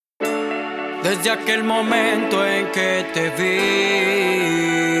Desde aquel momento en que te vi,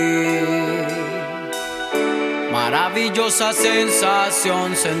 maravillosa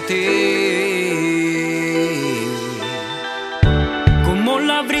sensación sentí, como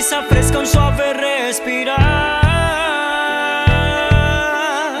la brisa fresca, un suave respirar,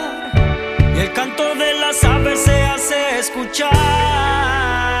 y el canto de las aves se hace escuchar.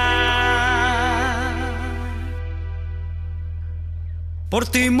 Por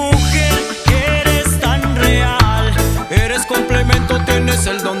ti, mujer, eres tan real, eres complemento, tienes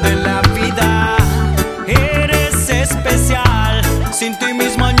el don de la vida, eres especial, sin ti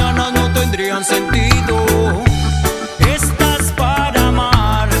mis mañanas no tendrían sentido. Estás para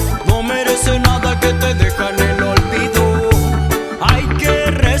amar, no merece nada que te deja en el olvido. Hay que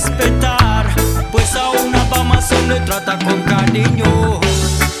respetar, pues a una dama se le trata con cariño.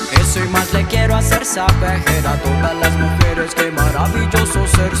 Eso y más le quiero hacer saber a todas las mujeres que maravilloso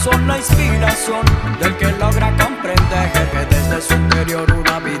ser son la inspiración del que logra comprender que desde su interior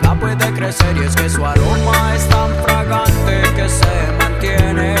una vida puede crecer, y es que su aroma es tan fragante que se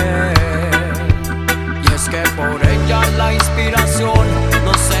mantiene, y es que por ella la inspiración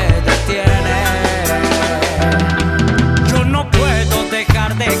no se detiene. Yo no puedo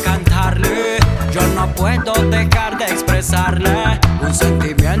dejar de cantarle, yo no puedo dejar de expresarle un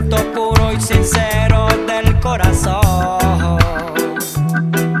sentimiento puro y sincero del corazón.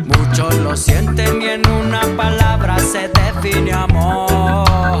 Muchos lo sienten y en una palabra se define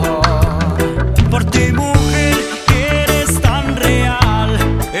amor. Por ti, mujer, eres tan real,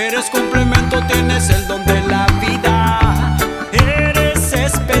 eres complemento, tienes el don de la vida, eres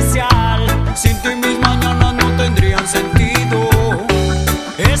especial, sin ti mis mañanas no tendrían sentido.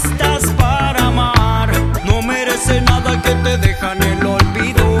 Estás para amar, no merece nada que te deja en el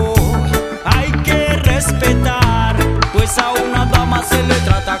olvido. Hay que respetar, pues a una dama se le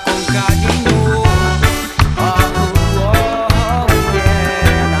trata con cariño.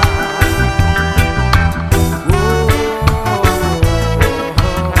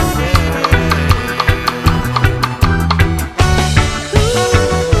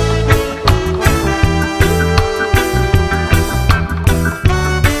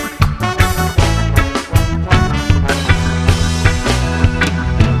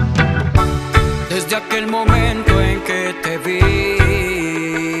 Desde aquel momento en que te vi,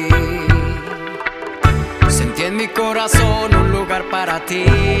 sentí en mi corazón un lugar para ti.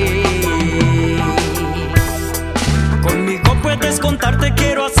 Conmigo puedes contar, te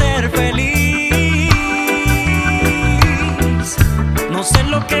quiero hacer feliz. No sé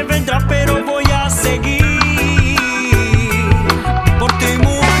lo que vendrá, pero voy a seguir. Por ti,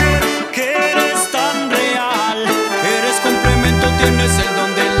 mujer, que eres tan real, eres complemento, tienes el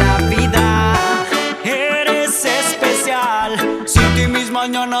don de la vida, eres especial, sin ti mis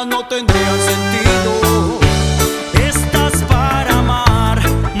mañanas no tendrían sentido. Estás para amar,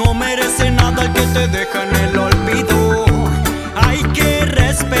 no merece nada el que te deja en el olvido. Hay que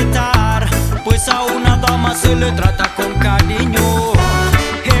respetar, pues a una dama se le trata con cariño.